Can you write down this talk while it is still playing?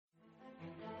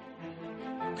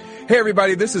Hey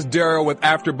everybody, this is Daryl with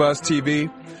AfterBuzz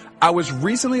TV. I was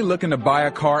recently looking to buy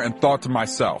a car and thought to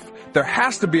myself, there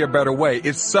has to be a better way.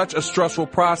 It's such a stressful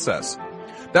process.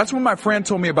 That's when my friend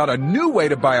told me about a new way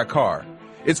to buy a car.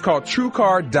 It's called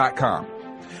TrueCar.com.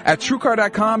 At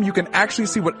TrueCar.com, you can actually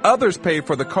see what others pay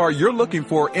for the car you're looking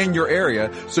for in your area,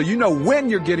 so you know when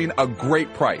you're getting a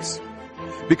great price.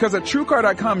 Because at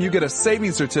TrueCar.com, you get a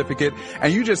savings certificate,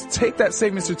 and you just take that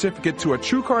savings certificate to a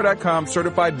TrueCar.com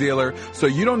certified dealer, so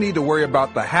you don't need to worry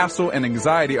about the hassle and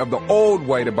anxiety of the old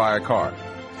way to buy a car.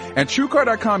 And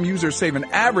TrueCar.com users save an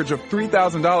average of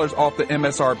 $3,000 off the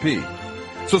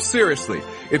MSRP. So seriously,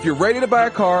 if you're ready to buy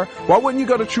a car, why wouldn't you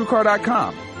go to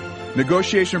TrueCar.com?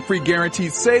 Negotiation-free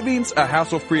guaranteed savings, a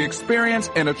hassle-free experience,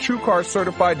 and a TrueCar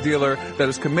certified dealer that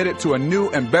is committed to a new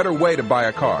and better way to buy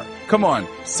a car. Come on,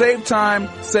 save time,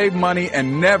 save money,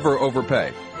 and never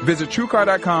overpay. Visit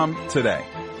TrueCar.com today.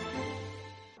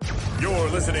 You're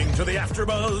listening to the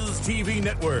AfterBuzz TV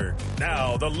Network,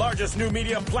 now the largest new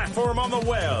media platform on the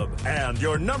web, and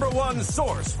your number one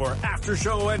source for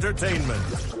after-show entertainment.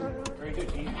 Very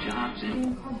good, Keith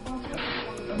Johnson.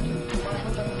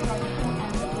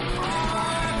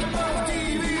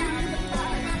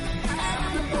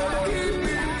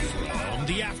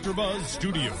 The AfterBuzz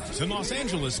Studios in Los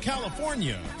Angeles,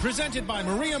 California. Presented by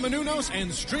Maria Menounos and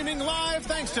streaming live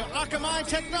thanks to Akamai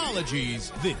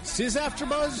Technologies. This is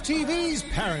AfterBuzz TV's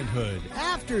Parenthood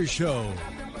After Show.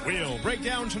 We'll break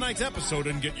down tonight's episode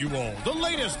and get you all the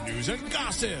latest news and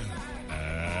gossip.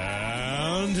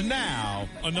 And now,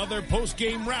 another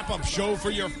post-game wrap-up show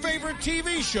for your favorite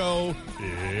TV show.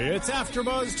 It's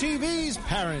AfterBuzz TV's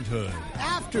Parenthood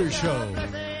After Show.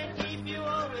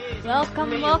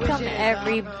 Welcome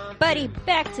everybody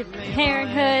back to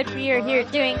Parenthood. We are here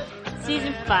doing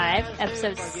Season 5,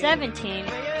 Episode 17,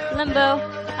 Limbo.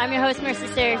 I'm your host, Marissa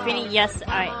Serafini. Yes,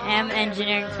 I am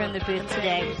engineering from the booth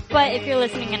today, but if you're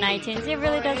listening on iTunes, it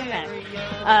really doesn't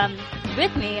matter.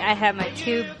 With me, I have my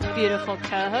two beautiful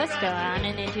co-hosts. Go on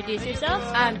and introduce yourselves.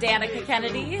 I'm Danica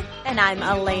Kennedy. And I'm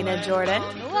Elena Jordan.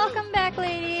 Welcome back,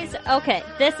 ladies. Okay,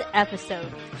 this episode,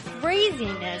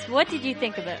 craziness. What did you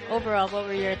think of it overall? What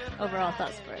were your overall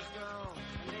thoughts for it?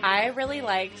 I really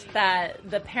liked that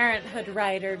the Parenthood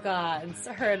writer gods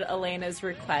heard Elena's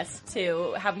request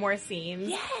to have more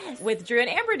scenes with Drew and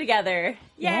Amber together.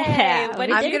 Yay! Yeah, What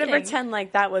did I'm you going to think? pretend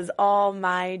like that was all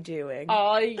my doing.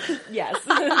 Yes.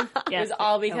 It was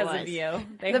all because of you.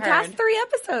 They The heard. past 3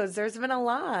 episodes, there's been a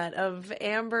lot of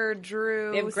Amber, Drew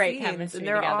They have great scenes, chemistry and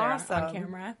they're together awesome. on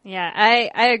camera. Yeah,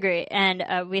 I agree.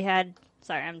 And we had,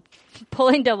 sorry, I'm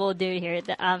pulling double duty here.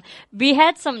 We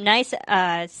had some nice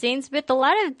scenes with a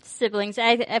lot of siblings.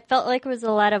 I felt like it was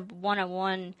a lot of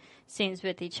one-on-one scenes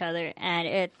with each other.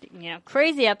 And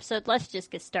crazy episode. Let's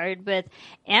just get started with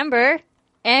Amber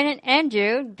and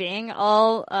Andrew being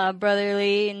all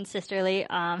brotherly and sisterly.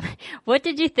 What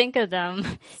did you think of them?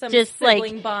 Some just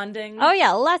sibling bonding. Oh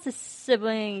yeah, lots of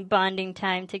sibling bonding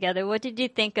time together. What did you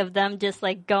think of them just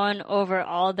like going over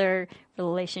all their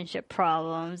relationship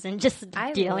problems and just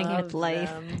dealing with life?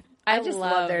 Them. I just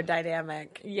love their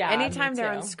dynamic. Yeah, anytime me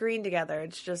they're too. on screen together,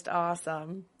 it's just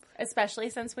awesome. Especially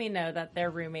since we know that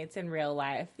they're roommates in real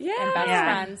life. Yeah. And best Yeah.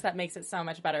 friends. That makes it so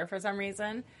much better for some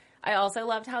reason. I also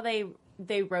loved how they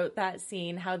wrote that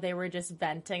scene, how they were just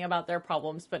venting about their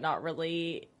problems, but not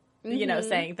really,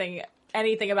 saying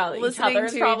anything about Listening each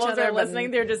other's to each problems other, or but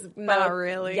listening. They're just not both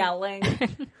really. yelling.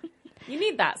 You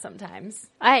need that sometimes.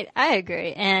 I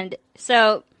agree. And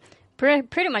so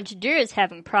pretty much Drew is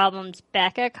having problems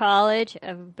back at college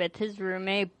with his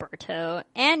roommate Berto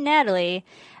and Natalie.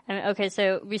 Okay,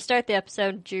 so we start the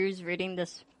episode. Drew's reading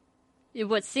this,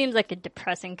 what seems like a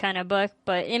depressing kind of book,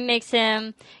 but it makes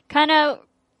him kind of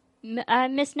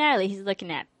miss Natalie. He's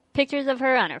looking at pictures of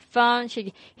her on her phone.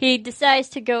 He decides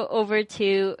to go over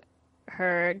to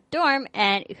her dorm,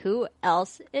 and who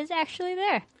else is actually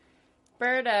there?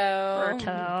 Berto.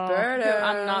 Berto.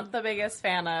 I'm not the biggest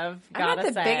fan of, I'm gotta not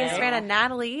the say. biggest fan of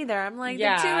Natalie either. I'm like,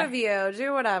 Yeah. the two of you,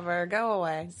 do whatever. Go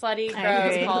away. Slutty, I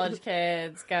gross, agree. college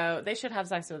kids, go. They should have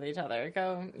sex with each other.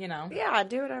 Go, Yeah,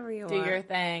 do whatever you do want. your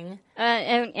thing.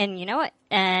 And you know what?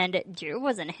 And Drew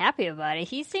wasn't happy about it.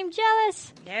 He seemed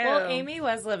jealous. Well, Amy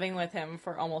was living with him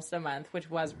for almost a month, which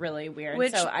was really weird.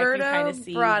 Which so I can kind of Berto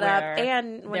see brought up, where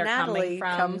and when they're Natalie coming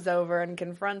from. comes over and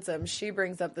confronts him, she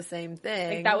brings up the same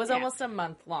thing. Like, that was almost a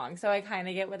month long, so I kind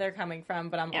of get where they're coming from,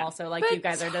 but I'm also like, But you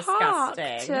guys are talk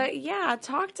disgusting.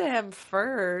 talk to him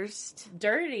first.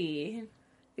 Dirty.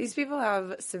 These people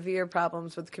have severe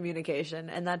problems with communication,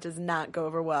 and that does not go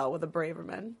over well with a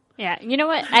Braverman. Yeah, you know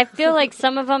what? I feel like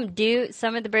some of them do.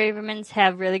 Some of the Bravermans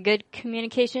have really good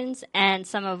communications, and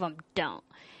some of them don't.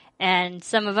 And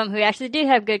some of them who actually do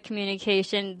have good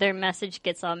communication, their message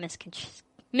gets all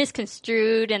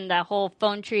misconstrued, and the whole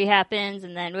phone tree happens,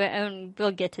 and then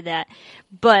we'll get to that.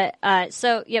 But,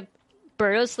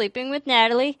 Berto's sleeping with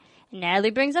Natalie.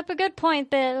 Natalie brings up a good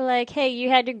point that, like, hey, you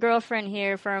had your girlfriend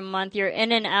here for a month. You're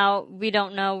in and out. We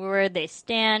don't know where they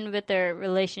stand with their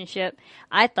relationship.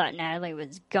 I thought Natalie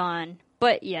was gone.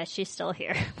 But, yeah, she's still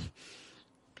here.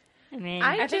 I mean,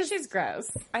 I think she's gross.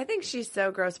 I think she's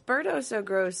so gross. Berto's so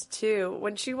gross, too.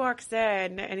 When she walks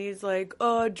in and he's like,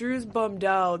 oh, Drew's bummed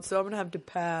out, so I'm going to have to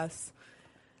pass.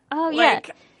 oh, yeah.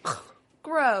 Like,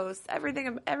 gross.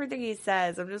 Everything he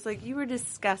says, I'm just like, you were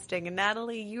disgusting. And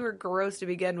Natalie, you were gross to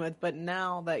begin with, but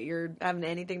now that you're having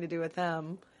anything to do with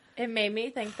him. It made me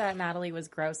think that Natalie was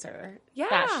grosser. Yeah.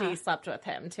 That she slept with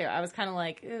him, too. I was kind of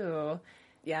like, ooh,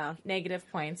 Yeah. negative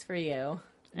points for you.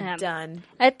 Done.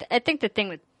 I think the thing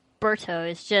with Berto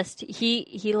is just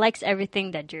he likes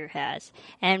everything that Drew has,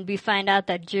 and we find out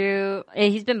that Drew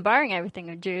he's been borrowing everything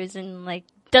of Drew's and like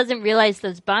doesn't realize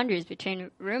those boundaries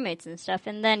between roommates and stuff.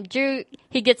 And then Drew,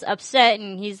 he gets upset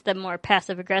and he's the more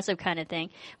passive aggressive kind of thing.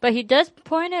 But he does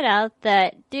point it out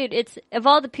that, dude, it's of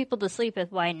all the people to sleep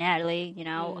with, why Natalie? You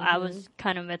know, I was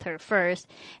kind of with her first,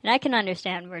 and I can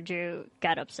understand where Drew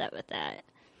got upset with that.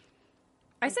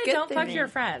 I say Good don't thing. fuck your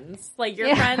friends. Like,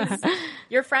 your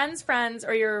friends,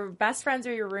 or your best friends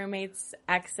or your roommates'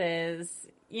 exes.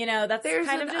 You know, that's There's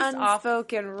kind an of just off.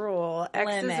 unspoken rule.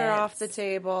 Exes are off the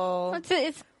table.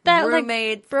 It's that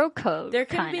Roommates. like bro code. There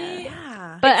could kinda. be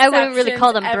Yeah. But I wouldn't really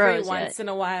call them every bros once yet. in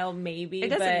a while, maybe. It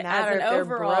doesn't but matter as if an they're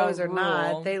overall bros or rule,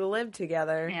 not. They live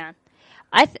together. Yeah,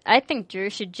 I think Drew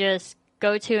should just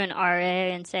go to an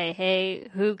RA and say, "Hey,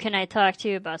 who can I talk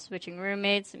to about switching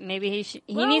roommates? Maybe he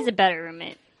needs a better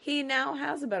roommate." He now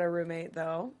has a better roommate,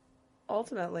 though.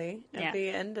 Ultimately, at Yeah. the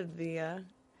end of the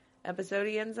episode,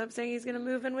 he ends up saying he's going to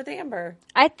move in with Amber.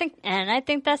 I think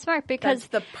that's smart because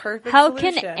That's the perfect how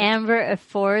solution. can Amber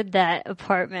afford that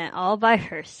apartment all by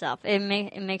herself? It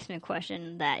makes me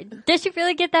question that. Did she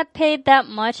really get that paid that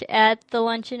much at the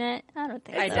luncheonette? I don't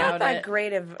think It's so. not doubt that it.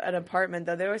 great of an apartment,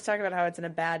 though. They always talk about how it's in a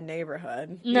bad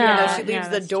neighborhood. No, Even though she no, leaves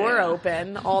the that's door true.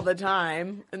 open all the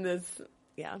time. And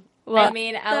Well, I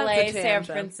mean, LA, a San tangent.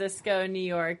 Francisco, New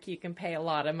York, you can pay a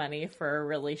lot of money for a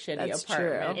really shitty That's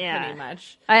apartment, true. Yeah. pretty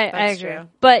much. I That's agree. true.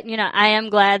 But, you know, I am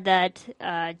glad that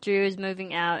Drew is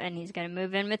moving out and he's going to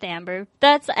move in with Amber.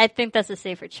 I think that's a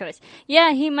safer choice.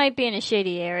 Yeah, he might be in a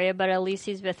shady area, but at least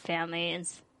he's with family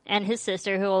and his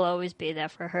sister, who will always be there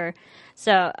for her.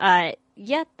 So,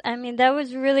 yeah, I mean, that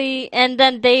was really... And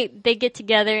then they get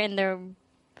together and they're,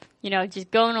 you know, just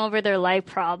going over their life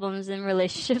problems and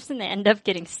relationships, and they end up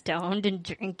getting stoned and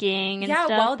drinking and Yeah,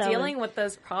 stuff. while That was- dealing with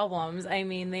those problems, I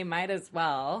mean, they might as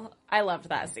well. I loved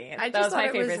that scene. I That just was my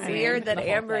thought it was favorite scene weird in that the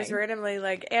whole Amber's thing. randomly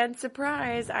like, and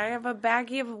surprise, I have a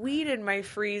baggie of weed in my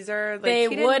freezer. Like, They he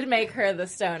didn't- would make her the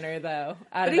stoner, though, out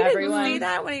But of he everyone. didn't see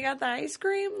that when he got the ice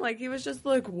cream. Like, he was just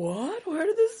like, what? Where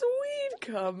did this weed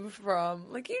come from?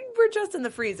 Like, you were just in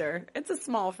the freezer. It's a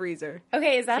small freezer.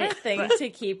 Okay, is that a thing to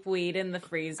keep weed in the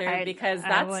freezer? Because I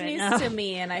that's wouldn't news know. to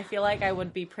me, and I feel like I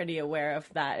would be pretty aware of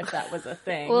that if that was a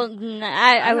thing. Well, I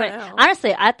don't would know.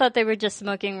 honestly. I thought they were just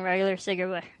smoking regular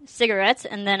cigarettes,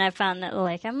 and then I found that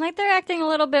I'm like they're acting a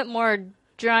little bit more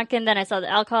drunk, and then I saw the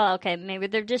alcohol. Okay, maybe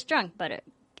they're just drunk, but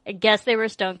I guess they were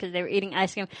stoned because they were eating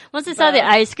ice cream. Once I saw the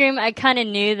ice cream, I kind of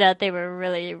knew that they were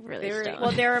really, really they were, stoned.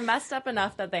 well, they were messed up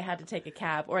enough that they had to take a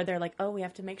cab, or they're like, oh, we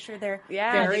have to make sure they're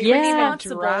very they wouldn't even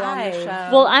responsible on the show.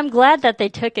 Well, I'm glad that they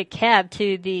took a cab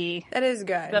to the That is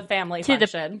good. the family to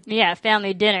function. the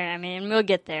family dinner. I mean, we'll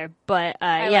get there, but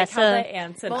I yeah. like So how the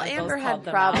aunts and well, uncles Amber called had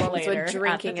them out problems later with at the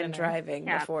drinking and dinner. driving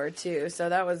Yeah. before, too. So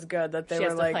that was good that they She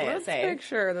has were to like, play it let's safe. make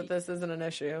sure that this isn't an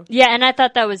issue. yeah, and I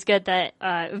thought that was good. That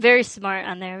very smart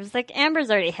on there. It was like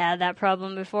Amber's already had that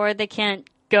problem before. They can't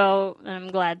go, and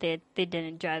I'm glad they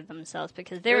didn't drive themselves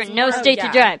because they were in no more- state yeah,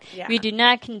 to drive. yeah. We do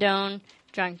not condone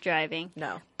drunk driving.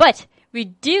 No. But we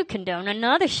do condone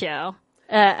another show.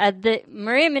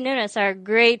 Maria Menounos, our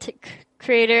great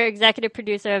creator, executive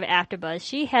producer of AfterBuzz,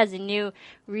 she has a new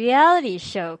reality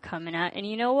show coming out, and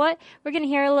you know what? We're going to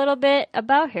hear a little bit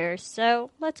about her, so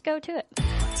let's go to it.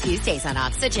 Tuesdays on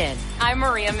Oxygen. I'm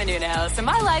Maria Menounos, and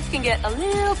my life can get a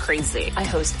little crazy. I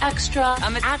host Extra.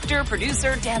 I'm an actor,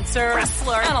 producer, dancer,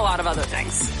 wrestler, and a lot of other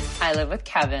things. I live with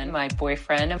Kevin, my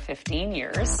boyfriend of 15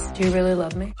 years. Do you really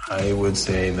love me? I would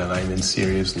say that I'm in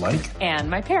serious like. And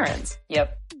my parents.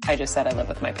 Yep. I just said I live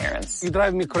with my parents. You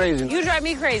drive me crazy. You drive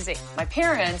me crazy. My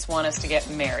parents want us to get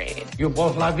married. You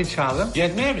both love each other.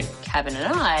 Get married. Kevin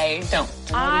and I don't.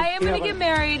 I am going to get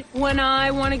married when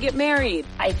I want to get married.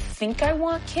 I think I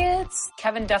want kids.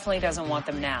 Kevin definitely doesn't want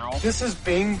them now. This is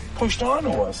being pushed on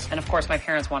to us. And of course, my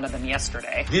parents wanted them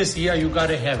yesterday. This year, you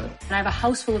gotta have it. And I have a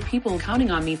house full of people counting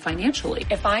on me financially.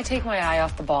 If I take my eye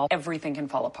off the ball, everything can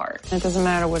fall apart. It doesn't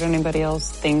matter what anybody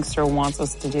else thinks or wants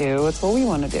us to do. It's what we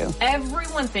want to do.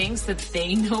 Everyone thinks that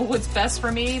they know what's best for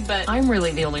me, but I'm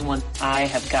really the only one. I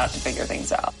have got to figure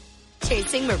things out.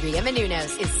 Chasing Maria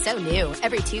Menounos is so new.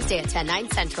 Every Tuesday at 10, 9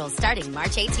 Central, starting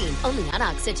March 18th, only on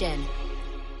Oxygen.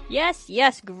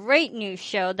 Yes, great new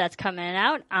show that's coming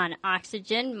out on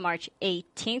Oxygen March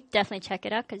 18th. Definitely check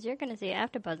it out because you're going to see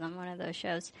AfterBuzz on one of those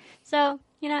shows. So,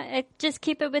 just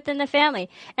keep it within the family.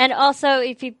 And also,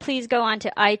 if you please go on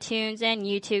to iTunes and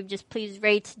YouTube, just please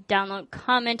rate, download,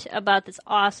 comment about this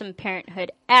awesome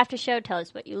Parenthood After Show. Tell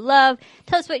us what you love.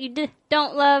 Tell us what you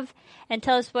don't love. And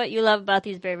tell us what you love about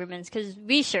these Bravermans because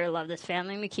we sure love this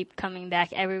family. We keep coming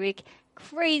back every week.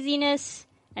 Craziness.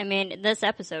 I mean, this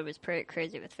episode was pretty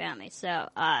crazy with family. So,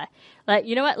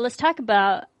 you know what? Let's talk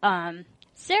about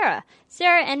Sarah.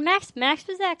 Sarah and Max. Max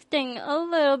was acting a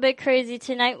little bit crazy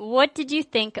tonight. What did you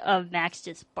think of Max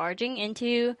just barging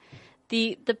into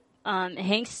the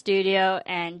Hank's studio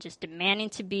and just demanding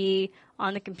to be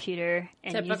on the computer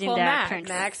and Typical using that Max.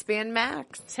 Max being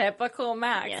Max. Typical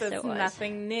Max. Yes, it's it was.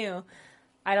 nothing new.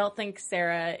 I don't think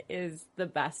Sarah is the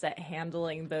best at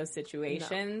handling those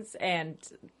situations and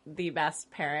the best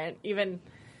parent. Even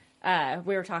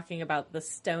we were talking about the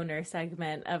stoner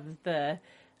segment of the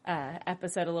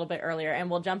episode a little bit earlier,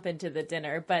 and we'll jump into the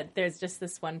dinner, but there's just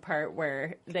this one part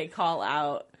where they call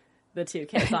out the two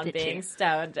kids on being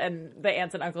stoned, and the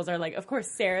aunts and uncles are like, of course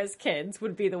Sarah's kids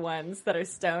would be the ones that are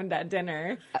stoned at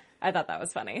dinner. I thought that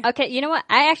was funny. Okay, you know what?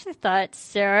 I actually thought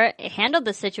Sarah handled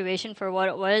the situation for what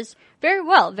it was very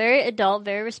well, very adult,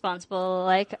 very responsible.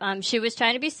 Like, she was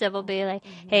trying to be civil, be like,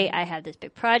 hey, I have this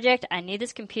big project. I need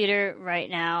this computer right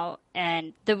now.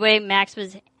 And the way Max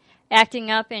was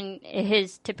acting up in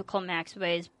his typical Max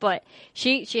ways, but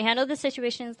she handled the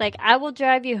situations like, I will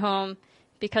drive you home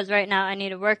because right now I need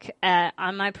to work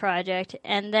on my project.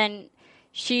 And then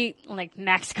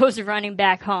Max goes running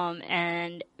back home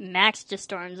and Max just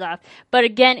storms off. But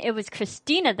again, it was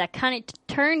Christina that kind of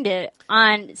turned it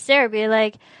on Sarah, be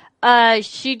like,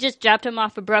 she just dropped him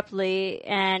off abruptly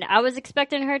and I was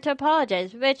expecting her to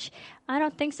apologize, which I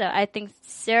don't think so. I think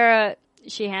Sarah,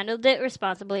 she handled it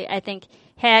responsibly. I think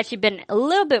had she been a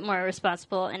little bit more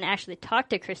responsible and actually talked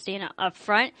to Christina up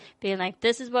front, being like,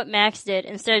 this is what Max did,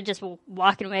 instead of just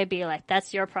walking away, being like,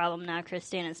 that's your problem now,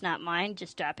 Christina, it's not mine,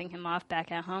 just dropping him off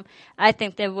back at home, I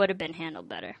think they would have been handled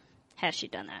better had she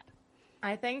done that.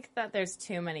 I think that there's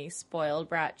too many spoiled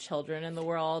brat children in the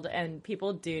world, and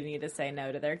people do need to say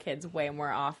no to their kids way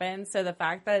more often. So the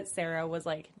fact that Sarah was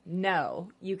like,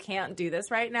 no, you can't do this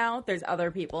right now, there's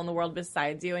other people in the world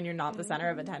besides you, and you're not the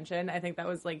center of attention, I think that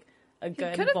was like a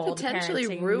good, could have bold potentially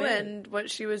parenting ruined move. what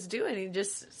she was doing. He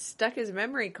just stuck his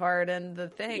memory card in the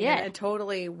thing, Yeah. and it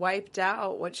totally wiped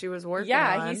out what she was working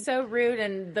Yeah, on. he's so rude,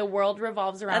 and the world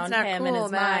revolves around not him and cool,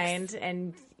 his Max. mind,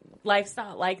 and life's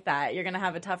not like that. You're going to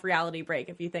have a tough reality break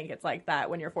if you think it's like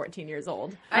that when you're 14 years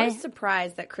old. I was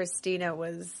surprised that Christina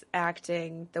was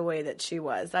acting the way that she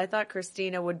was. I thought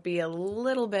Christina would be a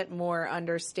little bit more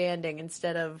understanding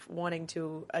instead of wanting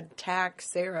to attack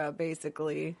Sarah,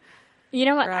 basically. You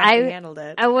know what? for how she handled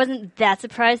it. I wasn't that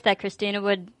surprised that Christina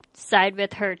would side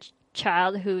with her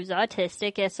child who's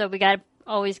autistic. Yeah, so we got to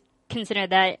always consider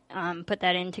that, put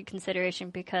that into consideration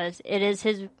because it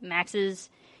is Max's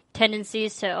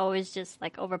tendencies to always just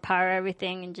like overpower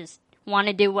everything and just want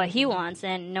to do what he wants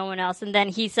and no one else. And then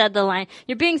he said the line,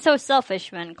 "You're being so selfish,"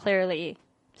 when clearly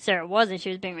Sarah wasn't. She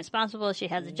was being responsible. She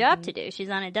has a job to do. She's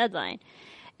on a deadline.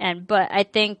 But I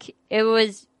think it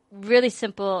was really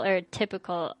simple or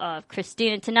typical of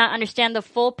Christina to not understand the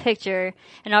full picture.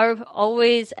 And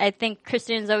I think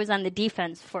Christina's always on the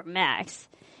defense for Max.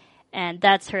 And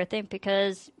that's her thing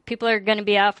because people are going to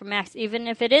be out for Max even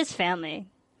if it is family.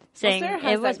 Saying Sarah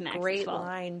has it was that Max's great fault.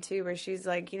 line too, where she's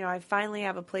like, I finally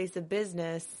have a place of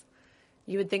business.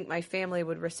 You would think my family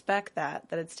would respect that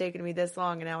it's taken me this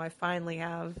long, and now I finally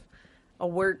have a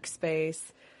workspace.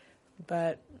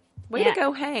 But way to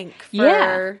go, Hank,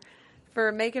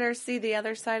 for making her see the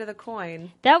other side of the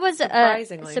coin. That was a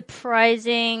Surprisingly.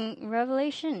 surprising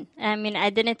revelation. I mean, I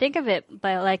didn't think of it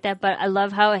like that, but I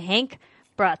love how Hank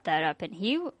brought that up, and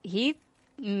he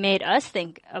made us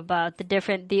think about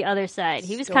the other side.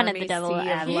 He was kind of the devil Stormy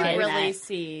sea of advocate. He life. really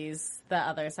sees the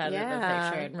other side of the Yeah.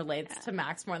 picture and relates to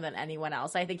Max more than anyone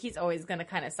else. I think he's always going to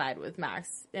kind of side with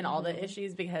Max in all the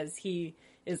issues because he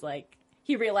is like,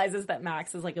 he realizes that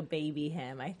Max is like a baby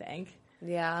him, I think.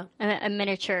 Yeah. A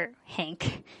miniature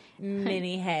Hank.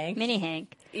 Mini Hank. Mini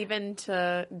Hank. Even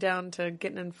down to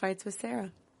getting in fights with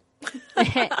Sarah.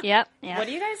 Yep. What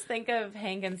do you guys think of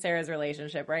Hank and Sarah's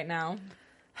relationship right now?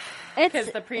 It's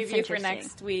Because the it's preview for interesting.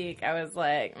 next week, I was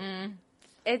like,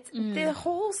 It's the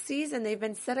whole season they've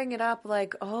been setting it up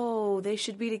like, oh, they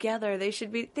should be together. They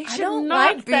should I not don't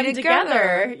like be them together.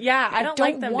 together. Yeah, I don't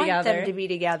like them want together. them to be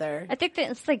together. I think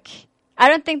that it's like, I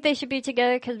don't think they should be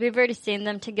together because we've already seen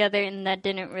them together and that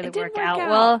didn't really It didn't work work out out.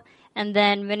 well. And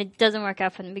then when it doesn't work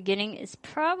out from the beginning, it's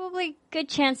probably good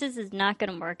chances it's not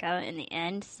going to work out in the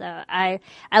end. So I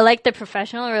like the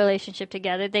professional relationship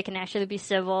together. They can actually be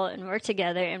civil and work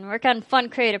together and work on fun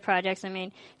creative projects. I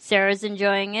mean, Sarah's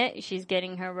enjoying it. She's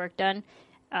getting her work done.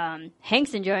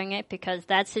 Hank's enjoying it because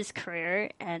that's his career.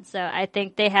 And so I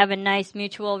think they have a nice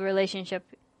mutual relationship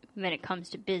when it comes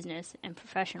to business and I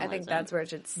professionalism. think that's where it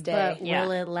should stay. But Yeah.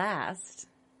 will it last?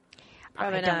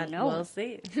 Probably I don't not. know. We'll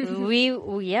see.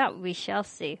 we shall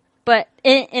see. But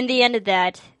in the end of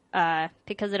that,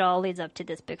 because it all leads up to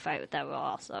this big fight that we'll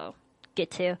also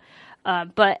get to.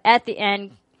 But at the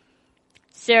end,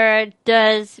 Sarah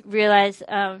does realize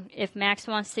if Max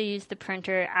wants to use the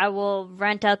printer, I will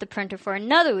rent out the printer for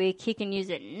another week. He can use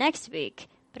it next week,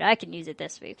 but I can use it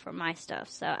this week for my stuff.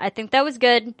 So I think that was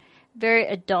good. Very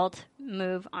adult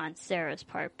move on Sarah's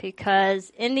part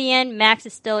because in the end, Max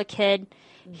is still a kid.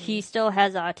 He still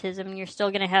has autism. You're still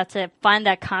going to have to find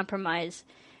that compromise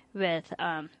with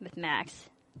Max.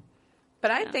 But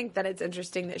I think that it's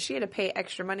interesting that she had to pay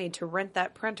extra money to rent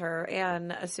that printer and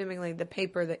assumingly the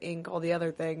paper, the ink, all the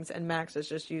other things, and Max is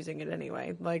just using it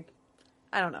anyway. Like,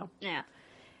 I don't know. Yeah.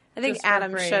 I think Just for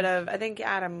Adam free.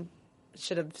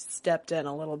 should have stepped in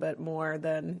a little bit more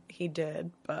than he did,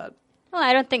 but Well,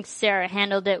 I don't think Sarah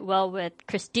handled it well with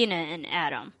Christina and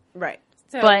Adam. right.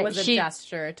 So But it was a she-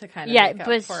 gesture to kind of Yeah, make up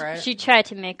but for it. she tried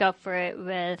to make up for it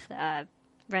with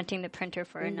renting the printer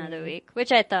for another week,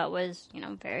 which I thought was,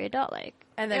 very adult-like.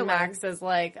 And then It Max is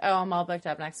like, oh, I'm all booked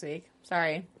up next week.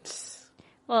 Sorry.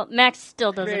 Well, Max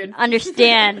still doesn't Rude.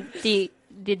 understand the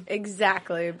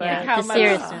Exactly, but yeah, how the much-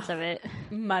 seriousness of it.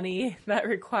 Money that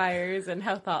requires and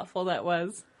how thoughtful that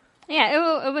was.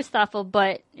 Yeah, it was thoughtful,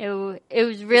 but it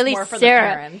was really more for the Sarah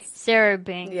parents. Sarah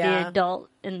being Yeah. the adult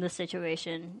in the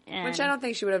situation. And which I don't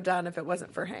think she would have done if it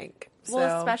wasn't for Hank. Well,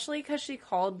 So- especially because she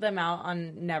called them out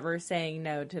on never saying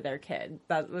no to their kid.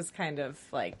 That was kind of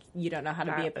like, you don't know how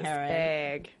to be a That was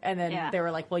parent. big. And then Yeah. they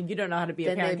were like, well, you don't know how to be a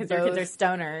Then parent they because your kids are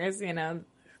both- stoners,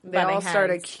 They all butting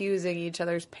start heads. accusing each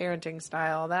other's parenting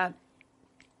style. That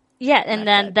yeah, and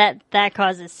then that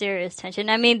causes serious tension.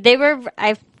 I mean,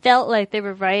 I felt like they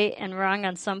were right and wrong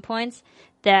on some points.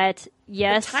 That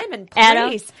yes, time and Adam,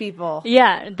 place, people.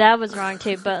 Yeah, that was wrong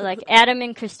too. But like Adam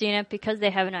and Christina, because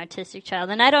they have an autistic child,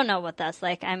 and I don't know what that's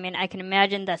like. I mean, I can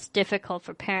imagine that's difficult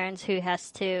for parents who has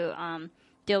to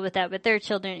deal with that with their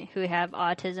children who have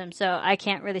autism. So I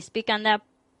can't really speak on that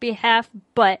behalf,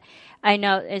 but I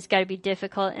know it's got to be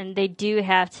difficult, and they do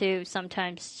have to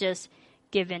sometimes just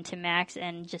give in to Max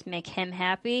and just make him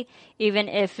happy, even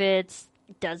if it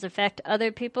does affect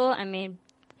other people. I mean,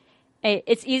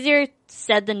 it's easier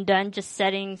said than done, just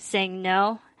saying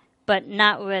no, but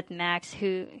not with Max,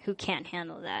 who can't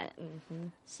handle that. Mm-hmm.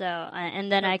 So,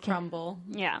 and then I can crumble.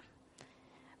 Yeah,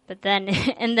 but then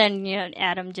and then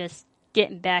Adam just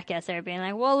getting back at Sarah, being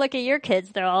like, "Well, look at your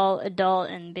kids; they're all adult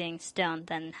and being stoned.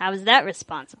 Then how is that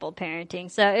responsible parenting?"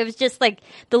 So it was just like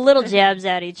the little jabs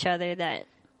at each other that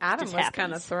Adam just was happens.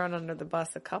 kind of thrown under the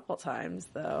bus a couple times,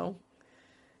 though,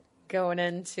 going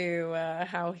into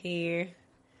how he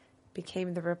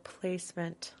became the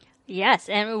replacement. Yes,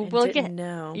 and we'll didn't get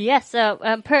know. Yes, so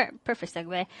perfect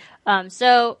segue.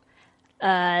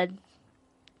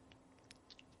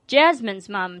 Jasmine's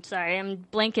mom, sorry, I'm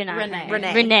blanking on Renee. her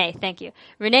name. Renee, thank you.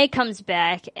 Renee comes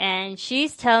back, and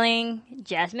she's telling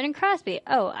Jasmine and Crosby,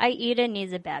 Aida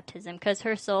needs a baptism because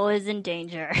her soul is in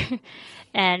danger.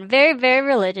 And very, very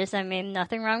religious. I mean,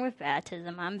 nothing wrong with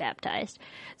baptism. I'm baptized.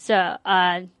 So,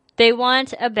 they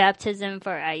want a baptism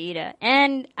for Aida.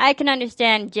 And I can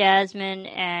understand Jasmine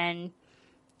and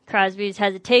Crosby's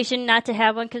hesitation not to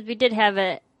have one, because we did have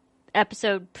a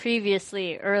episode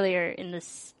previously earlier in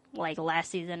this, like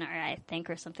last season,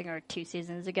 or something, or 2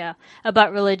 seasons ago,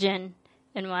 about religion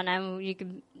and whatnot.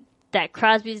 That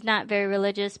Crosby's not very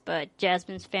religious, but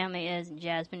Jasmine's family is, and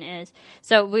Jasmine is.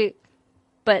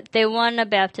 But they want a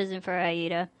baptism for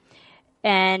Aida,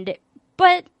 but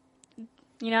But,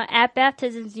 at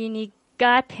baptisms, you need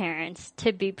godparents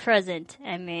to be present.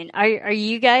 I mean, are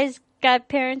you guys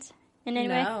godparents in any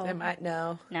way?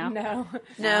 No.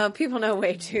 No? People know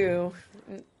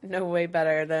way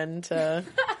better than to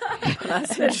put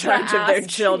us in charge of their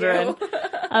children.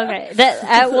 Okay.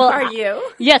 Are you?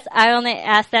 Yes, I only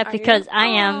asked that because I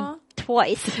am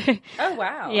twice. Oh,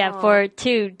 wow. Yeah, for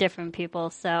 2 different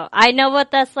people. So I know what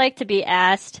that's like to be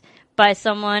asked by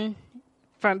someone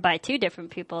by 2 different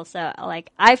people. So,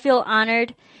 I feel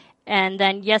honored. And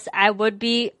then, yes, I would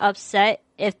be upset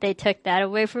if they took that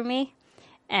away from me.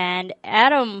 And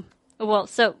Adam,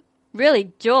 so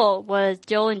really Joel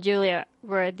and Julia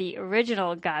were the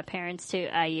original godparents to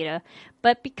Aida.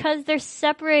 But because they're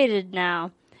separated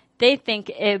now, they think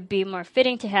it would be more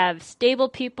fitting to have stable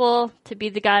people to be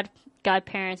the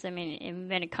godparents. I mean,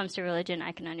 when it comes to religion,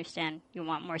 I can understand you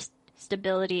want more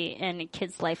stability in a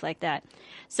kid's life like that.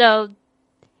 So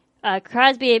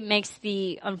Crosby makes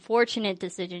the unfortunate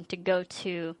decision to go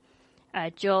to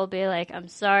Joel, be like, I'm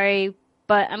sorry,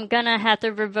 but I'm going to have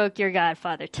to revoke your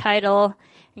godfather title.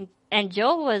 And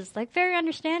Joel was, very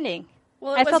understanding.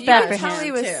 Well, I felt bad for him. You could tell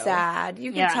he was sad.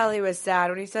 You could tell he was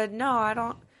sad when he said, no, I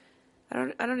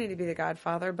don't need to be the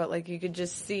godfather, but, you could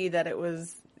just see that it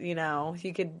was,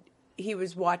 he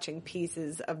was watching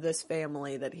pieces of this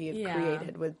family that he had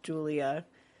created with Julia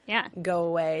go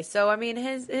away. So, I mean,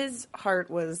 his heart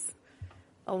was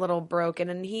a little broken,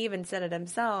 and he even said it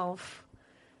himself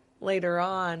later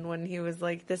on when he was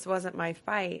like, this wasn't my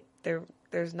fight.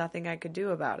 There's nothing I could do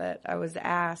about it. I was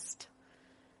asked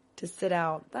to sit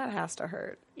out. That has to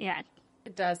hurt. Yeah.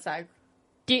 It does suck.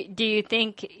 Do you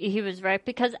think he was right?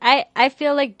 Because I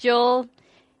feel like Joel,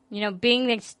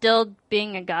 still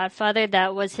being a godfather,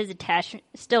 that was his attachment,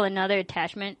 still another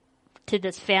attachment to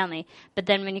this family. But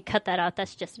then when you cut that out,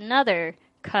 that's just another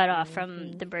cut off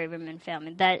from the Braverman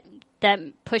family.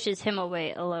 That pushes him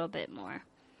away a little bit more.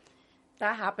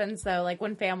 That happens, though,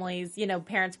 when families,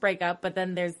 parents break up, but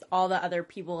then there's all the other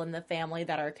people in the family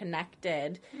that are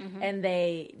connected, and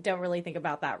they don't really think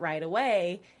about that right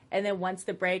away. And then once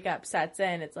the breakup sets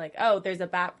in, it's like, oh, there's a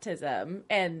baptism.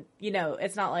 And,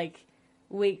 it's not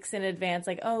weeks in advance,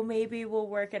 maybe we'll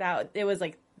work it out. It was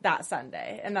that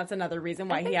Sunday. And that's another reason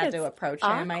why he had to approach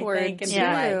him, I think. And be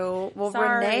like,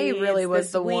 Renee really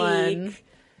was the one.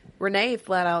 Renee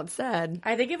flat out said,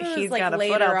 I think if it was he's got a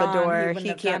later foot out the on, door,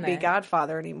 he can't be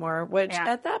godfather anymore. Which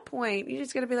at that point, you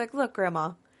just got to be like, look,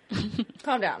 Grandma,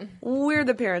 calm down. We're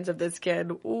the parents of this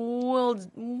kid.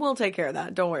 We'll take care of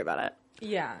that. Don't worry about it.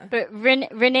 Yeah. But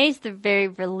Renee's the very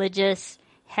religious,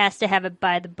 has to have it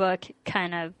by the book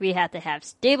kind of. We have to have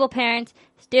stable parents,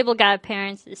 stable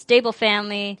godparents, a stable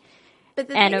family. But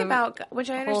the thing about, which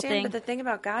I understand, but the thing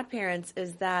about godparents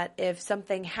is that if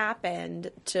something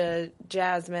happened to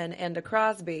Jasmine and to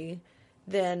Crosby,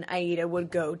 then Aida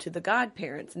would go to the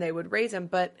godparents and they would raise him.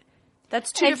 But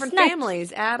that's two different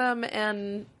families. Adam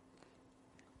and,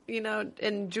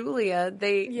 and Julia,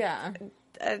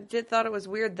 I did thought it was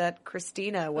weird that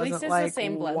Christina wasn't like,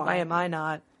 why am I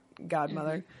not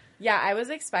godmother? Mm-hmm. Yeah, I was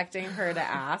expecting her to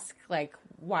ask,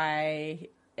 why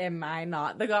am I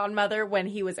not the godmother when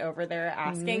he was over there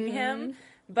asking him?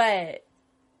 But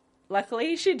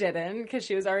luckily she didn't, because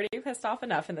she was already pissed off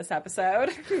enough in this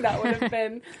episode. That would have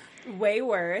been way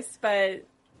worse. But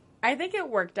I think it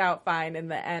worked out fine in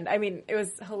the end. I mean, it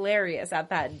was hilarious at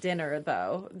that dinner,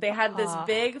 though. They had this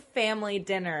big family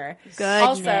dinner. Good.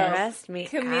 Also,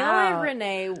 Camila and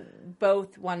Renee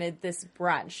both wanted this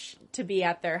brunch to be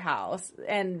at their house.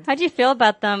 And how'd you feel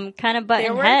about them kind of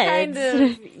butting heads?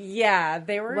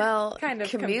 They were kind of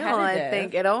Camille, I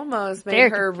think it almost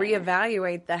made her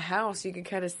reevaluate the house. You could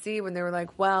kind of see when they were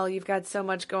like, well, you've got so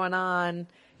much going on.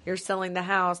 You're selling the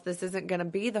house. This isn't going to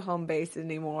be the home base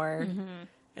anymore. Mm-hmm.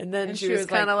 And then she was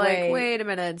kind of like, wait a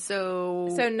minute, so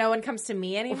no one comes to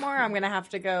me anymore? I'm going to have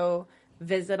to go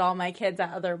visit all my kids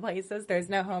at other places? There's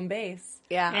no home base.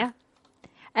 Yeah.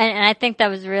 And I think that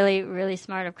was really, really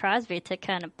smart of Crosby to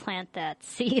kind of plant that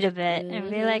seed a bit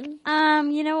and be like,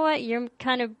 you know what, you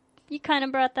kind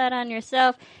of brought that on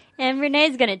yourself. And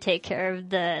Renee's going to take care of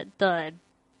the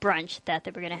brunch that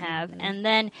they were going to have. And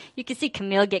then you can see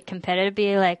Camille get competitive,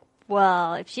 be like,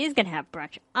 well, if she's going to have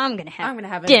brunch, I'm going to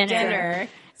have dinner.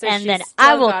 So and then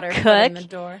I will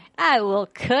cook. I will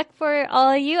cook for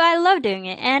all of you. I love doing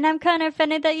it. And I'm kind of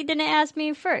offended that you didn't ask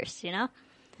me first, The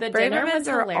dinner was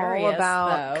are hilarious, all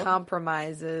about though.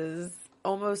 Compromises,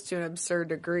 almost to an absurd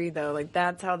degree, though.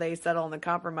 That's how they settle on the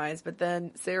compromise. But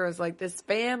then Sarah's like, this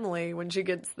family, when she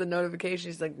gets the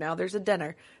notification, she's like, now there's a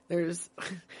dinner. There's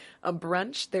a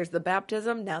brunch. There's the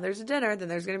baptism. Now there's a dinner. Then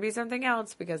there's going to be something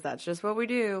else because that's just what we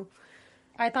do.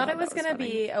 I thought it was going to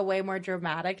be a way more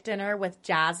dramatic dinner with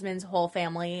Jasmine's whole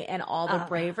family and all the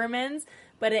Bravermans,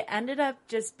 but it ended up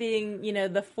just being, you know,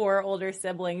 the 4 older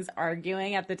siblings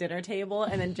arguing at the dinner table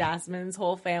and then Jasmine's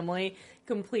whole family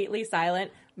completely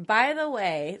silent. By the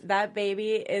way, that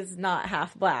baby is not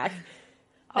half black.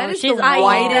 That is the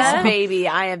whitest baby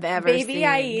I have ever seen. Baby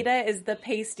Aida is the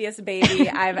pastiest baby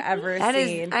I've ever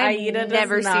seen. I've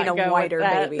never seen a whiter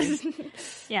baby.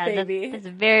 Yeah, baby. That's a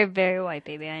very, very white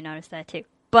baby. I noticed that too.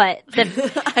 But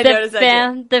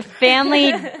the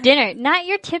family dinner, not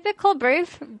your typical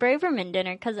Braverman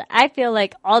dinner, because I feel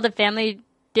like all the family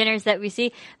dinners that we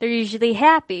see, they're usually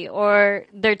happy or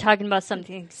they're talking about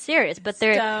something serious. But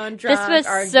they're stone this drunk, was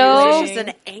arguing. so It's just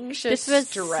an anxious, this was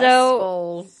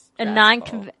stressful,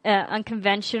 a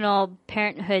unconventional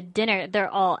parenthood dinner. They're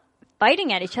all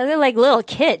fighting at each other like little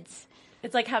kids.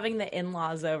 It's like having the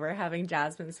in-laws over, having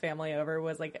Jasmine's family over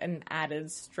was like an added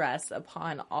stress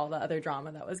upon all the other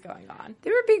drama that was going on.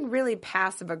 They were being really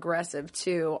passive-aggressive,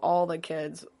 too, all the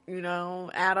kids. You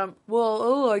know, Adam,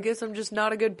 I guess I'm just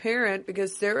not a good parent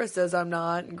because Sarah says I'm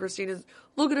not. And Christina's,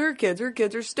 look at her kids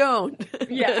are stoned.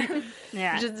 Yeah.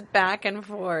 Yeah. Just back and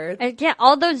forth. Yeah,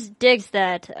 all those digs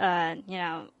that,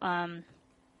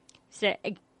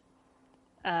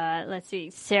 let's see,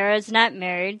 Sarah's not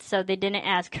married, so they didn't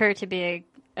ask her to be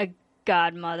a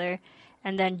godmother.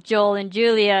 And then Joel and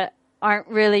Julia aren't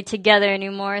really together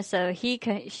anymore, so she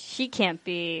can't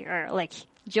be, or like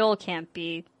Joel can't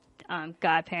be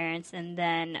godparents. And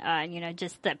then,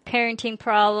 just the parenting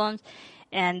problems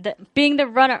and being the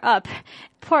runner-up.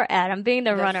 Poor Adam, being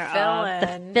the runner-up,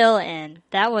 the fill-in.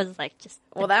 That was like just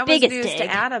that was news dig. to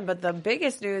Adam, but the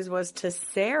biggest news was to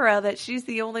Sarah that she's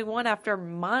the only one after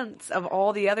months of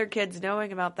all the other kids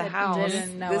knowing about the house.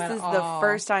 Didn't know This at is all. the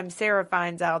first time Sarah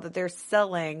finds out that they're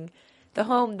selling the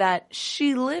home that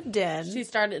she lived in. She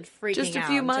started freaking out just a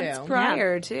few months too.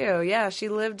 prior, too. Yeah, she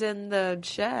lived in the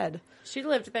shed. She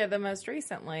lived there the most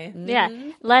recently. Yeah,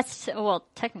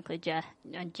 technically,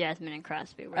 Jasmine and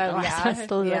Crosby were the last ones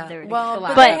to live there. Well,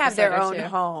 but But- they have their own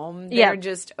home. They're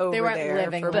just over They weren't there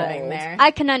living for living mold. there.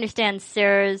 I can understand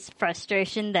Sarah's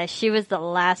frustration that she was the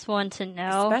last one to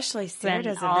know. Especially Sarah when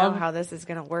doesn't all know of- how this is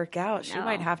going to work out. She No.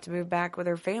 might have to move back with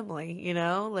her family, you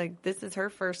know? Like, this is her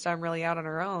first time really out on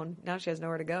her own. Now she has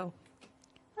nowhere to go.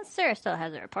 Well, Sarah still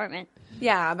has her apartment.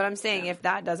 Yeah, but I'm saying if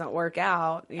that doesn't work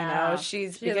out, you know,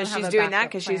 she's She doesn't because have she's a doing that backup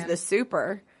because she's plan. the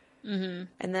super. Mm-hmm.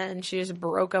 And then she just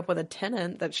broke up with a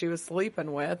tenant that she was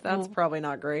sleeping with. That's probably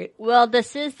not great. Well,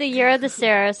 this is the year of the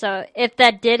Sarah, so if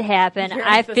that did happen, Year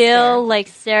I of the feel Sarah. like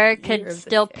Sarah Year could of the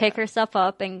still Sarah. pick herself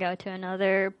up and go to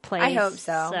another place. I hope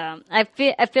so. So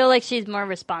I feel like she's more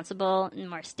responsible and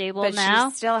more stable But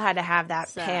now. she still had to have that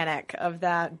So- panic of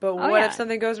that. But Oh, what yeah. if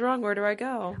something goes wrong? Where do I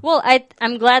go? Well,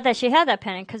 I'm glad that she had that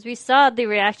panic because we saw the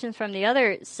reactions from the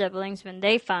other siblings when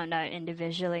they found out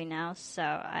individually now. So,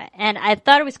 I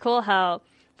thought it was cool how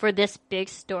for this big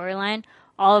storyline,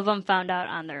 all of them found out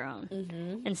on their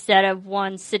own instead of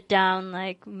one sit down,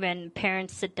 like when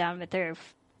parents sit down with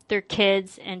their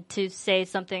kids and to say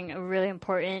something really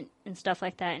important and stuff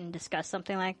like that and discuss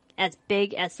something like as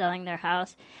big as selling their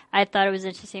house. I thought it was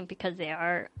interesting because they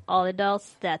are all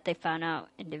adults that they found out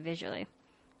individually.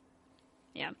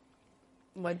 Yeah.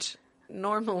 Which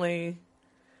normally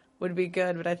would be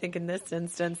good, but I think in this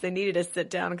instance they needed to sit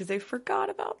down because they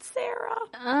forgot about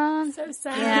Sarah. So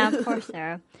sad. Yeah, poor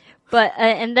Sarah. But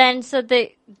and then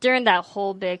during that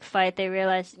whole big fight, they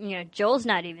realized Joel's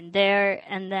not even there,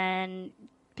 and then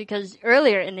because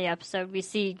earlier in the episode we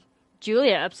see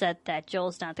Julia upset that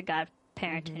Joel's not the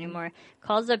godparent anymore,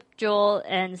 calls up Joel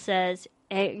and says,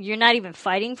 "Hey, you're not even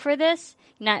fighting for this.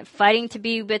 You're not fighting to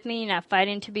be with me. You're not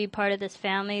fighting to be part of this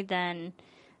family. Then."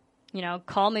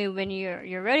 Call me when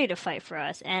you're ready to fight for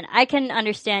us. And I can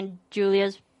understand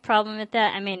Julia's problem with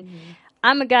that. I mean,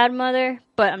 I'm a godmother,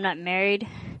 but I'm not married.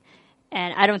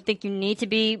 And I don't think you need to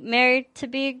be married to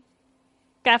be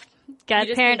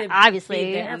godparent, obviously.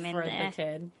 Be there I mean, for the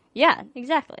kid. yeah,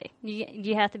 exactly.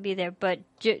 You have to be there. But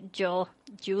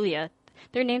Julia,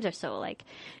 their names are so alike.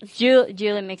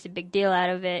 Julia makes a big deal out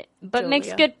of it, but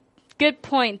makes good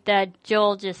point that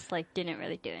Joel just didn't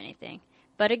really do anything.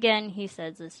 But again, he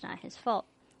says it's not his fault,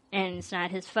 and it's not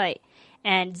his fight.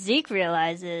 And Zeke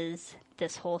realizes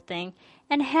this whole thing,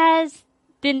 and has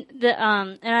been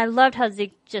and I loved how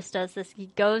Zeke just does this. He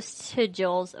goes to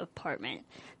Joel's apartment,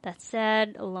 that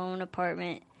sad, alone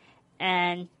apartment,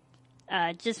 and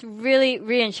just really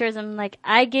reassures him, like,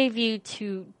 I gave you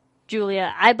to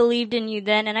Julia. I believed in you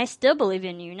then, and I still believe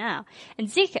in you now. And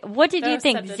Zeke, what did you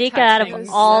think such a Zeke out touching of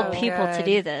all so people to good.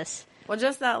 do this? Well,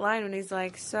 just that line when he's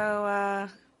like, so,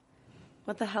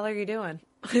 what the hell are you doing?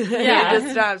 Yeah. He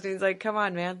just stops. And he's like, come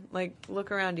on, man. Like,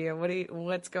 look around you.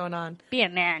 What's going on? Be a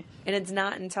man. And it's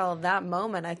not until that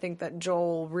moment, I think, that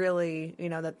Joel really,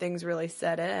 that things really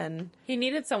set in. He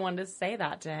needed someone to say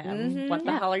that to him. What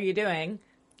the hell are you doing?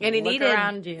 And he Look needed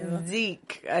around you.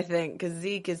 Zeke, I think, because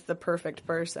Zeke is the perfect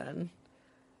person.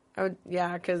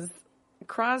 Because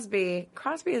Crosby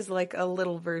is like a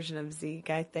little version of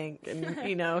Zeke, I think. And,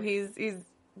 he's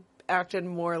acted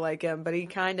more like him, but he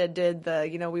kind of did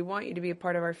we want you to be a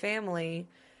part of our family.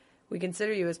 We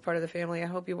consider you as part of the family. I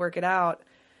hope you work it out.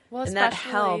 Well, and especially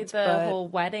that helped, the whole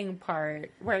wedding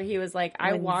part where he was like,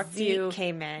 I walked Zeke you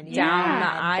came in. down the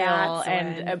aisle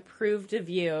and when... approved of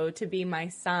you to be my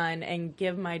son and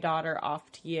give my daughter off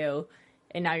to you.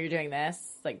 And now you're doing this.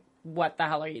 Like, what the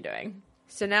hell are you doing?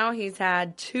 So now he's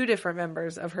had 2 different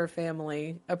members of her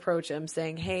family approach him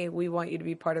saying, hey, we want you to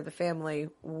be part of the family.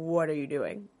 What are you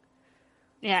doing?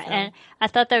 Yeah, and I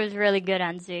thought that was really good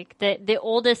on Zeke. The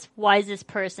oldest, wisest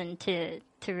person to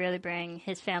really bring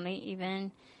his family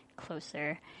even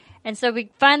closer. And so we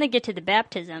finally get to the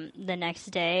baptism the next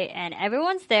day, and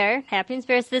everyone's there, happy in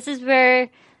spirits. This is where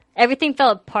everything fell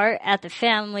apart at the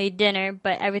family dinner,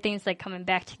 but everything's like coming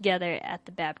back together at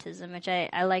the baptism, which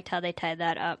I liked how they tied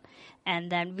that up.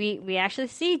 And then we actually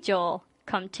see Joel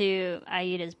come to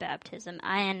Aida's baptism.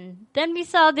 And then we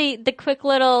saw the quick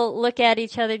little look at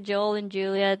each other, Joel and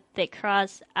Julia. They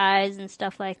cross eyes and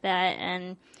stuff like that.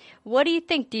 And what do you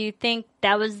think? Do you think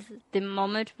that was the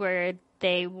moment where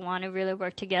they want to really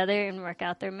work together and work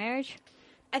out their marriage?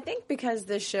 I think because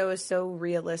this show is so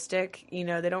realistic, they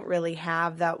don't really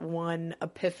have that one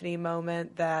epiphany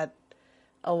moment that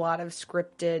a lot of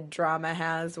scripted drama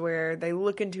has where they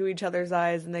look into each other's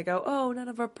eyes and they go, oh, none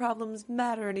of our problems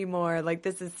matter anymore. Like,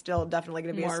 this is still definitely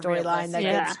going to be a storyline that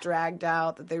gets dragged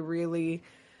out, that they really,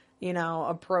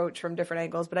 approach from different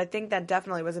angles. But I think that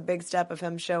definitely was a big step of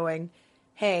him showing,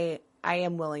 hey, I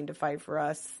am willing to fight for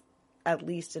us, at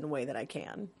least in a way that I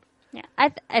can. Yeah,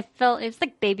 I felt it was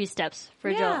like baby steps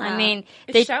for Joel. I mean,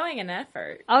 it's showing an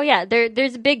effort. Oh yeah,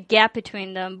 there's a big gap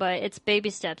between them, but it's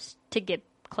baby steps to get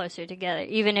closer together,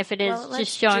 even if it is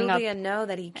just showing Julia up. know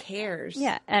that he cares.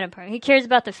 Yeah, at a point, he cares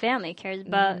about the family. He cares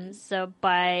about so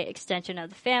by extension of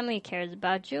the family, he cares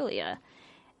about Julia,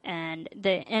 and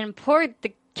poor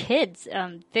the kids,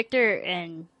 Victor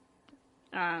and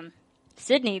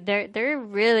Sydney. They're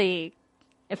really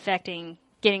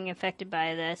getting affected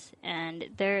by this, and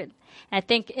I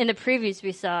think in the previews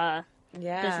we saw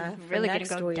this is really going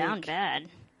to go down bad.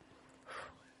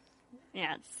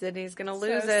 Yeah, Sydney's going to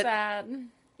lose it. Sad.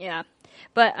 Yeah,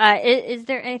 but is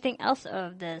there anything else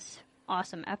of this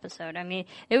awesome episode? I mean,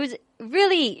 it was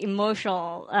really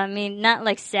emotional. I mean, not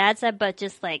like sad, but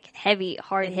just like heavy,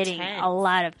 hard-hitting, a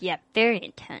lot of, very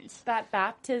intense. That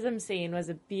baptism scene was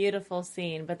a beautiful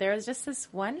scene, but there was just this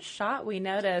one shot we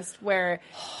noticed where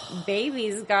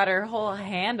Baby's got her whole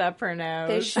hand up her nose.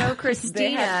 They show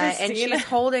Christina, and she's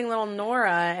holding little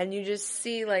Nora, and you just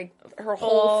see like her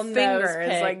whole finger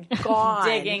is like gone.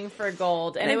 Digging for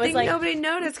gold. And it was like nobody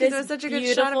noticed because it was such a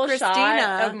good shot of Christina.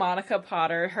 Shot of Monica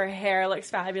Potter. Her hair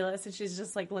looks fabulous, and she's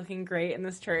just like looking great in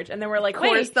this church. And then we're like, of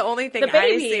course, wait, the only thing the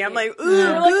baby. I see, I'm like, ooh,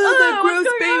 that gross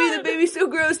baby. The baby's so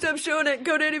gross. Stop showing it.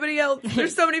 Go to anybody else.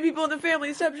 There's so many people in the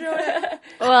family. Stop showing it.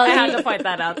 Well, I had to point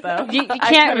that out, though. You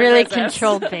can't really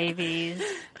control babies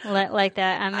like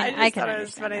that. I mean, I just thought it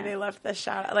was funny that. They left the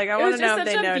shot. Like, I want to know if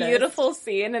they noticed. It was just such a beautiful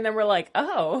scene, and then we're like,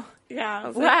 oh. Yeah. I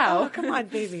was wow. Like, oh, come on,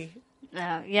 baby.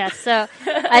 Yeah, so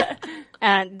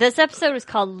this episode was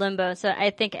called Limbo, so I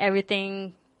think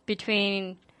everything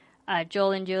between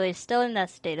Joel and Julie is still in that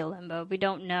state of limbo. We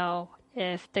don't know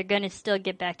if they're going to still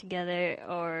get back together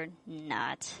or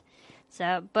not.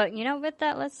 So, but with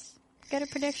that, let's go to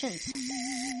predictions.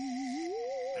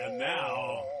 And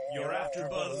now, your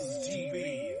AfterBuzz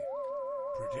TV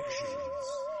predictions.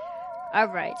 All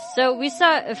right, so we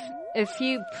saw a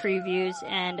few previews,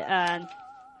 and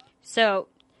so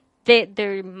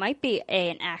there might be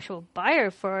an actual buyer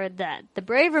for the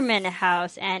Braverman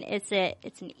house, and it's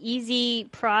an easy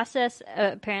process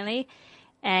apparently.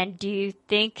 And do you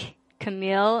think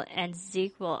Camille and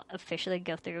Zeke will officially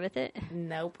go through with it?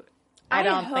 Nope. I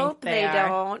don't hope think they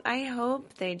don't. I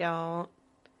hope they don't.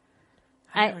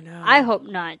 I don't know. I hope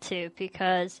not too,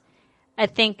 because I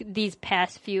think these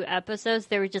past few episodes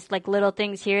there were just like little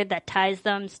things here that ties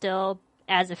them still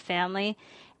as a family.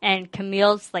 And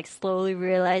Camille's like slowly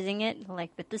realizing it,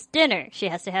 like with this dinner. She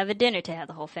has to have a dinner to have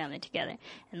the whole family together.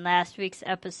 In last week's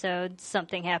episode,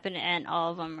 something happened and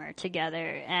all of them are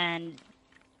together. And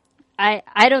I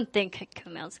don't think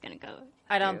Camille's going to go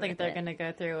I don't think they're going to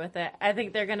go through with it. I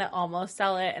think they're going to almost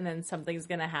sell it, and then something's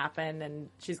going to happen, and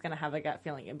she's going to have a gut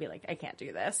feeling and be like, I can't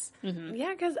do this. Mm-hmm.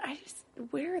 Yeah, because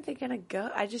where are they going to go?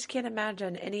 I just can't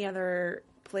imagine any other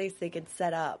place they could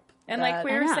set up. And like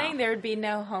we were saying, there would be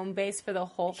no home base for the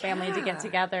whole family to get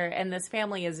together, and this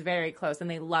family is very close, and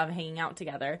they love hanging out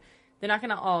together. They're not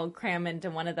going to all cram into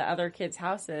one of the other kids'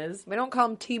 houses. We don't call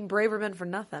them Team Braverman for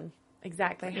nothing.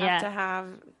 Exactly. They have to have...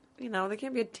 they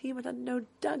can't be a team with no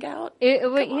dugout.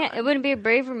 It wouldn't be a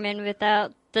Braverman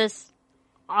without this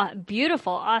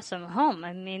beautiful, awesome home.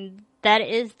 I mean, that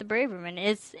is the Braverman.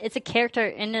 It's a character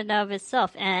in and of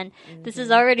itself, and this is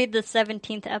already the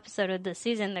 17th episode of the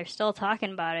season. They're still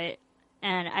talking about it,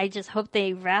 and I just hope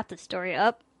they wrap the story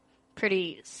up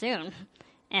pretty soon.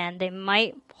 And they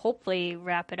might hopefully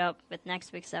wrap it up with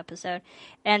next week's episode.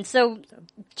 And so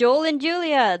Joel and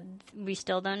Julia, we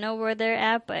still don't know where they're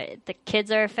at, but the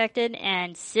kids are affected.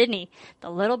 And Sydney, the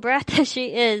little brat that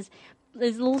she is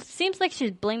seems like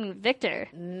she's blaming Victor.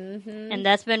 Mm-hmm. And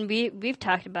that's when we've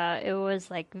talked about. It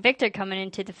was like Victor coming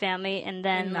into the family, and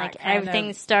then like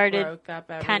everything started. Broke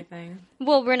up everything.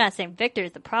 Well, we're not saying Victor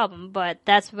is the problem, but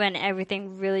that's when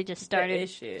everything really just started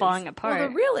falling apart. Well,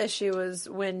 the real issue was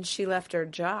when she left her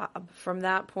job. From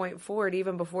that point forward,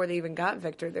 even before they even got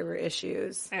Victor, there were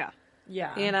issues. Yeah.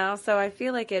 So I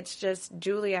feel like it's just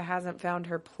Julia hasn't found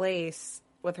her place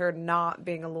with her not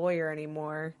being a lawyer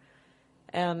anymore.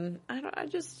 And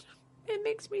it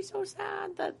makes me so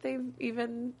sad that they've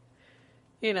even,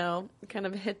 kind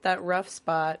of hit that rough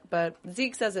spot. But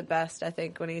Zeke says it best, I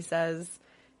think, when he says,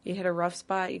 you hit a rough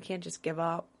spot, you can't just give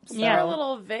up. So. Yeah,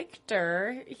 little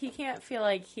Victor, he can't feel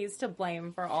like he's to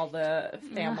blame for all the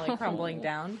family crumbling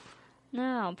down.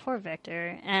 No, poor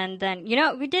Victor. And then,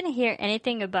 we didn't hear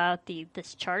anything about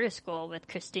this charter school with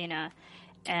Christina.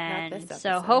 And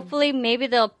so hopefully maybe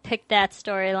they'll pick that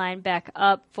storyline back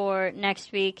up for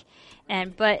next week.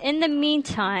 But in the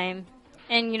meantime,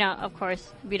 and of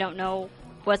course we don't know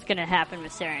what's going to happen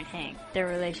with Sarah and Hank. Their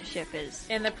relationship is...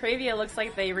 In the preview, it looks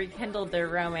like they rekindled their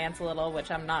romance a little,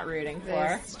 which I'm not rooting for.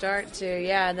 They start to,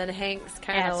 yeah. And then Hank's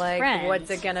kind of like, friends.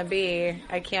 What's it going to be?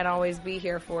 I can't always be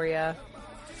here for you.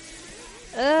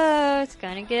 Oh, it's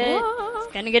gonna get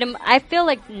him. I feel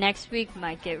like next week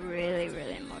might get really,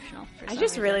 really emotional. I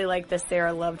just really like the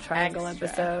Sarah love triangle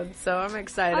episode, so I'm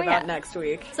excited about next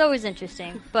week. It's always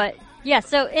interesting, but yeah.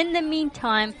 So in the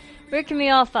meantime, where can we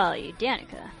all follow you,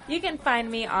 Danica? You can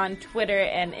find me on Twitter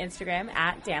and Instagram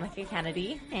at Danica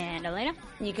Kennedy. And Elena?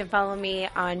 You can follow me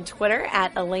on Twitter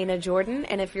at Elena Jordan,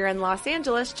 and if you're in Los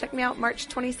Angeles, check me out March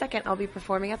 22nd. I'll be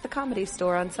performing at the Comedy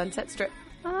Store on Sunset Strip.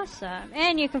 Awesome.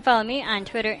 And you can follow me on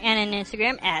Twitter and on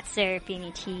Instagram at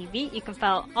Serafini TV. You can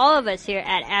follow all of us here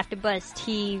at AfterBuzz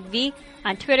TV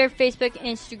on Twitter, Facebook,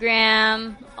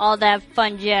 Instagram, all that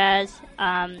fun jazz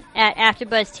at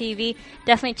AfterBuzz TV.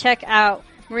 Definitely check out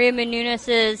Maria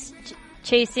Menounos'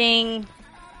 Chasing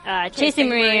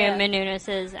Maria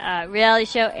Menounos' reality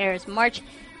show airs March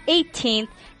 18th.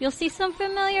 You'll see some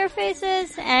familiar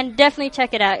faces, and definitely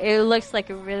check it out. It looks like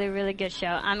a really, really good show.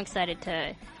 I'm excited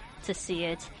to see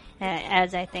it,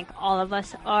 as I think all of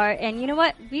us are. And you know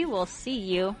what? We will see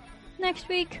you next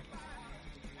week.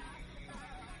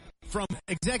 From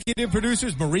executive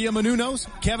producers Maria Menounos,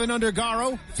 Kevin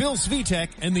Undergaro, Phil Svitek,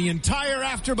 and the entire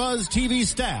AfterBuzz TV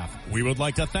staff, we would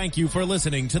like to thank you for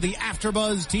listening to the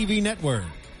AfterBuzz TV network.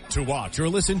 To watch or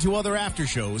listen to other after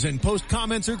shows and post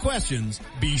comments or questions,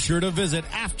 be sure to visit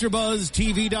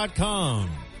AfterBuzzTV.com.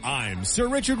 I'm Sir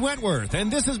Richard Wentworth, and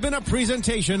this has been a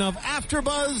presentation of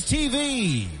AfterBuzz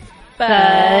TV.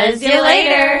 Buzz you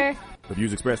later. The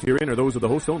views expressed herein are those of the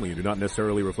hosts only and do not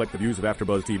necessarily reflect the views of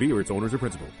AfterBuzz TV or its owners or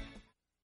principals.